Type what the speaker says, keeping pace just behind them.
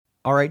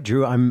All right,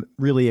 Drew, I'm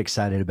really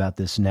excited about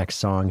this next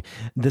song.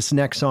 This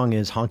next song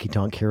is Honky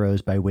Tonk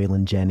Heroes by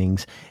Waylon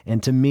Jennings.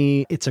 And to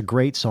me, it's a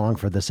great song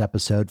for this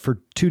episode for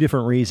two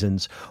different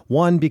reasons.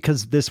 One,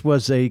 because this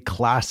was a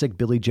classic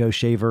Billy Joe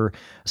Shaver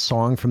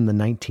song from the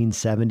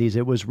 1970s.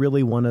 It was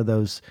really one of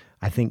those,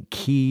 I think,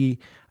 key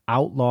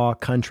outlaw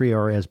country,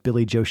 or as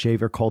Billy Joe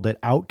Shaver called it,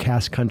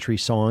 outcast country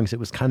songs. It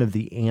was kind of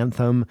the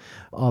anthem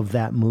of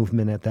that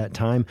movement at that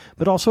time.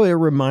 But also it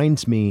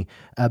reminds me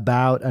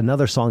about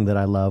another song that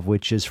I love,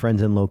 which is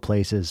Friends in Low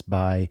Places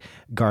by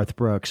Garth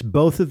Brooks.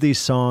 Both of these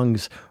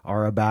songs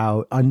are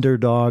about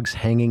underdogs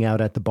hanging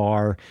out at the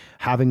bar,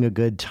 having a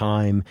good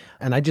time.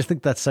 And I just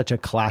think that's such a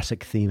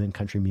classic theme in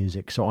country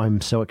music. So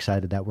I'm so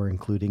excited that we're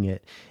including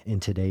it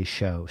in today's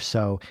show.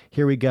 So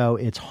here we go.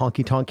 It's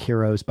Honky Tonk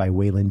Heroes by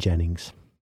Waylon Jennings.